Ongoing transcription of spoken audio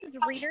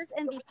Readers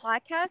Envy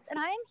podcast, and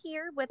I am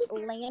here with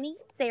Lanny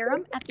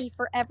Sarum at the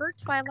Forever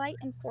Twilight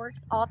and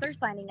Forks author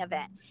signing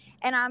event.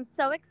 And I'm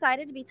so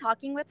excited to be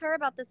talking with her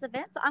about this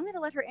event, so I'm going to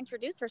let her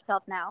introduce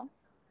herself now.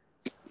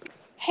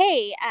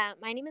 Hey,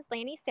 my name is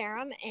Lanny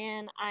Sarum,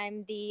 and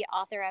I'm the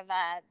author of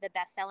the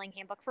best-selling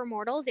Handbook for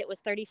Mortals. It was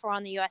 34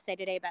 on the USA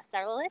Today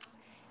bestseller list.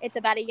 It's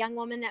about a young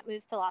woman that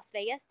moves to Las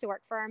Vegas to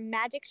work for a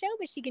magic show,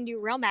 but she can do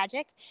real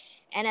magic.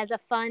 And as a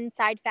fun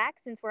side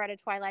fact, since we're at a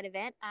Twilight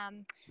event,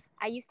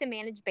 I used to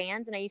manage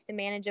bands, and I used to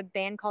manage a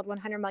band called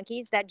 100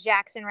 Monkeys that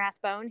Jackson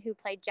Rathbone, who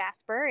played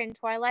Jasper in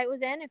Twilight,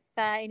 was in, if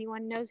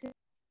anyone knows who.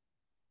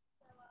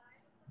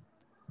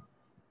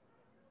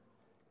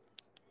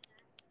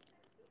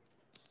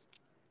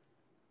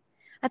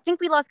 I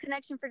think we lost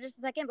connection for just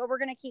a second, but we're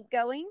going to keep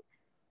going.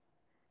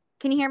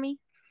 Can you hear me?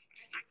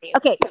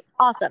 Okay,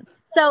 awesome.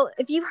 So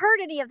if you heard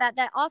any of that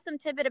awesome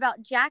tidbit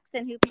about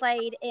Jackson, who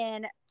played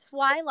in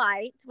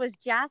Twilight, was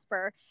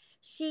Jasper.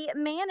 She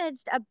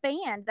managed a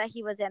band that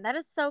he was in. That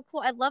is so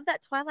cool. I love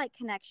that Twilight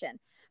connection.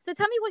 So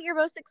tell me what you're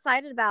most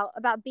excited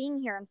about being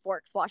here in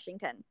Forks,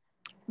 Washington.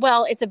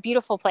 Well, it's a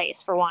beautiful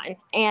place for one.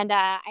 And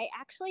I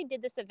actually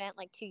did this event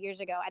like 2 years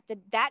ago.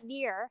 That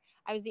year,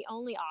 I was the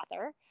only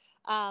author.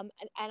 And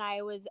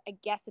I was a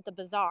guest at the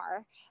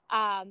bazaar. So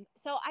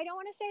I don't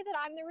want to say that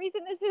I'm the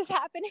reason this is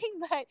happening,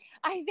 but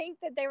I think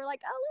that they were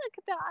like, oh,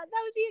 look, that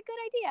would be a good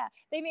idea.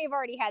 They may have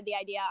already had the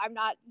idea. I'm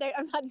not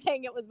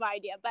saying it was my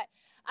idea, but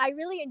I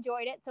really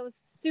enjoyed it. So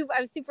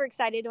I was super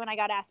excited when I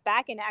got asked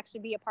back and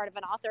actually be a part of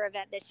an author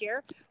event this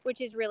year,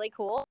 which is really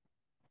cool.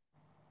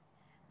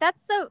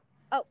 That's so...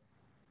 Oh,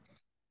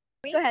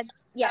 go ahead.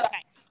 Yes. Okay.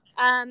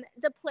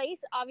 The place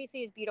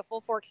obviously is beautiful.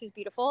 Forks is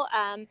beautiful.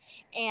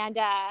 And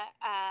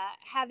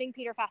having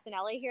Peter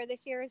Fasinelli here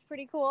this year is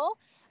pretty cool.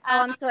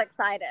 I'm so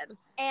excited.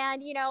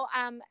 And,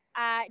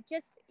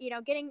 just,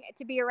 getting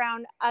to be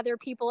around other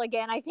people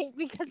again, I think,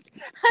 because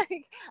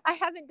I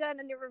haven't done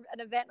an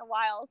event in a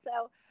while.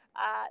 So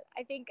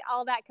I think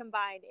all that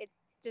combined, it's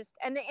just,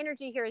 and the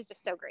energy here is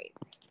just so great.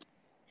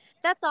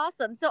 That's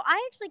awesome. So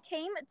I actually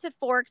came to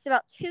Forks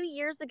about 2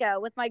 years ago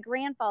with my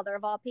grandfather,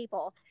 of all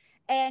people.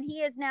 And he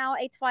is now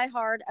a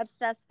Twihard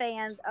obsessed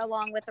fan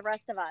along with the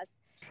rest of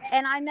us.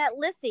 And I met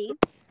Lissy,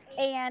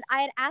 and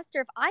I had asked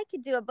her if I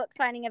could do a book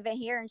signing event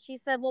here. And she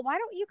said, well, why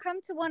don't you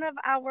come to one of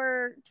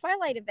our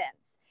Twilight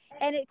events?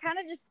 And it kind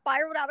of just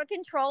spiraled out of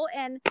control.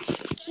 And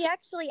she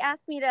actually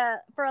asked me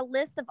for a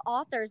list of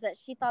authors that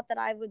she thought that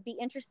I would be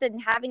interested in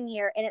having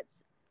here. And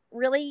it's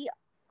really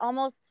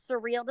almost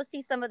surreal to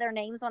see some of their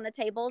names on the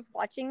tables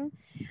watching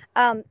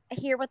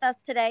here with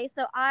us today.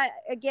 So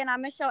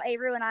I'm Michelle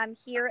Aru, and I'm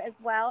here as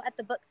well at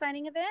the book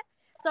signing event.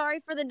 Sorry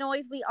for the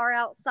noise. We are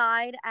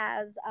outside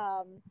as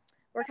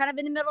we're kind of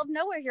in the middle of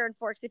nowhere here in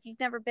Forks. If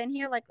you've never been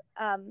here, like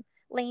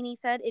Laney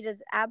said, it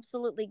is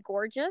absolutely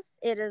gorgeous.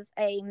 It is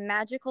a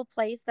magical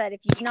place that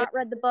if you've not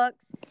read the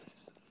books,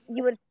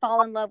 you would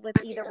fall in love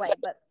with either way.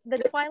 But the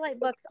Twilight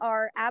books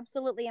are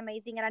absolutely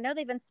amazing. And I know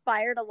they've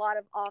inspired a lot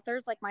of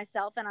authors like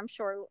myself, and I'm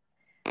sure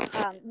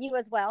you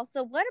as well.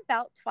 So what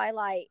about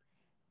Twilight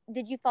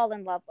did you fall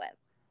in love with?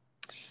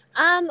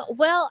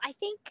 Well, I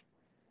think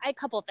a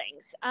couple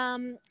things.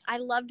 I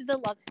loved the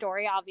love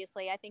story.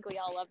 Obviously, I think we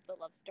all loved the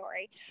love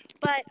story,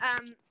 but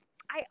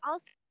I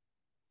also,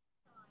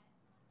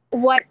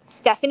 what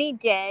Stephanie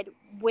did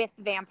with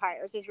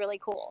vampires is really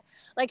cool.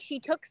 Like, she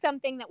took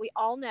something that we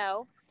all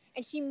know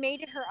and she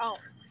made it her own.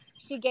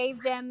 She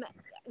gave them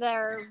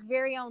their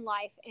very own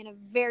life in a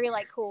very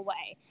cool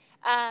way.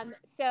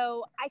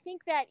 So I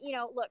think that,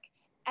 look,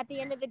 at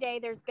the end of the day,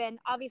 there's been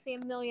obviously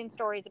a million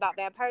stories about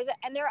vampires,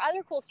 and there are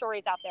other cool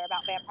stories out there about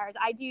vampires.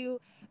 I do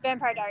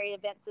Vampire Diary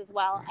events as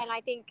well, and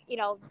I think,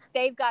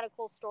 they've got a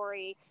cool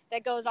story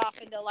that goes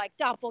off into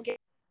doppelganger.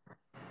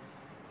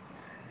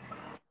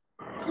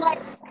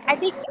 Like, I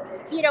think,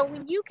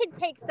 when you can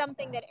take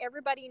something that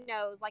everybody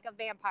knows, like a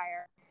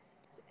vampire,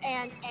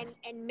 and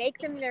make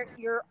them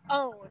your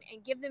own,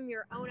 and give them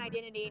your own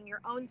identity and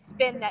your own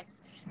spin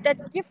that's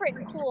different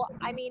and cool.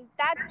 I mean,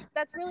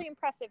 that's really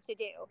impressive to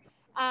do.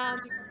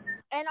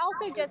 And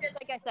also, just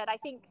like I said, I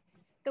think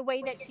the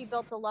way that she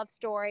built the love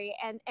story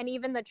and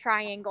even the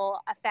triangle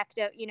effect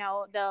of,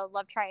 the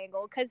love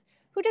triangle, because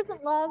who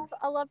doesn't love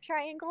a love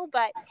triangle?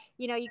 But,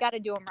 you got to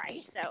do them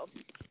right. So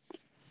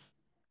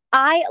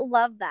I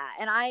love that.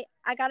 And I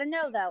got to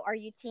know, though, are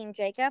you team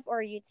Jacob or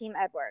are you team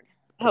Edward?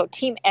 Oh,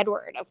 team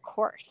Edward, of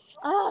course.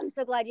 Oh, I'm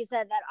so glad you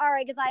said that. All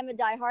right, because I'm a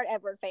diehard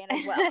Edward fan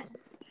as well.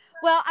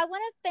 Well, I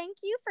want to thank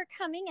you for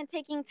coming and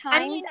taking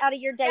time out of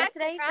your day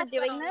today for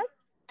doing this.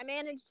 I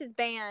managed his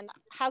band.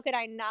 How could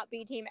I not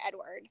be team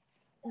Edward?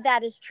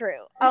 That is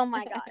true. Oh,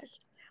 my gosh.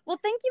 Well,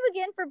 thank you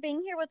again for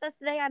being here with us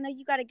today. I know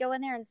you got to go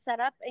in there and set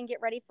up and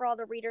get ready for all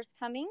the readers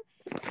coming.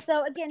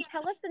 So, again,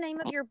 tell us the name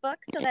of your book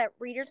so that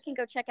readers can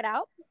go check it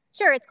out.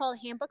 Sure. It's called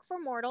Handbook for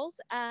Mortals.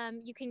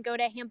 You can go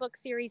to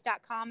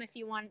handbookseries.com if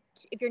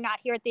you're not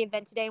here at the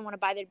event today and want to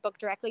buy the book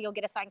directly, you'll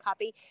get a signed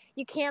copy.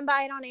 You can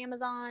buy it on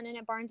Amazon and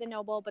at Barnes &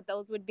 Noble, but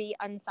those would be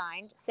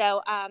unsigned.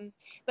 So,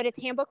 but it's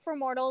Handbook for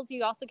Mortals.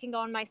 You also can go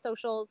on my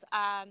socials.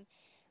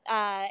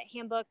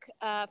 Handbook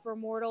for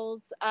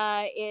Mortals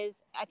is,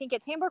 I think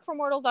it's Handbook for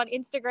Mortals on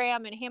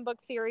Instagram and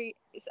Handbook Series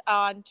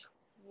on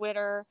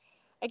Twitter.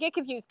 I get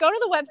confused. Go to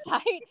the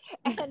website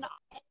and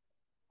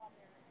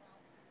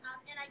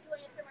I do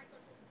answer my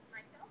socials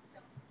myself.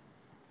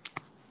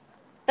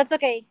 That's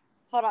okay.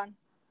 Hold on.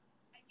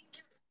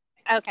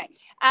 Okay.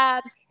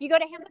 If you go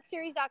to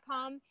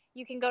handbookseries.com,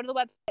 you can go to the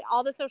website.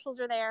 All the socials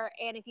are there.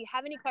 And if you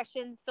have any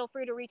questions, feel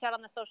free to reach out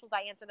on the socials.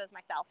 I answer those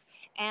myself.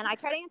 And I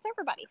try to answer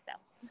everybody.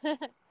 So.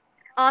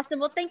 Awesome.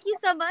 Well, thank you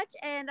so much.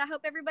 And I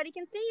hope everybody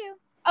can see you.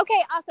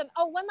 Okay, awesome.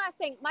 Oh, one last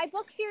thing. My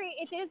book series,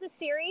 it is a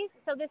series.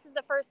 So this is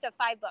the first of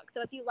 5 books.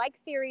 So if you like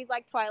series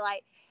like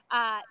Twilight,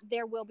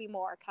 there will be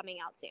more coming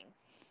out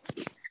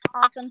soon.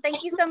 Awesome.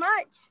 Thank you so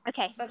much.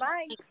 Okay.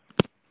 Bye-bye. Thanks.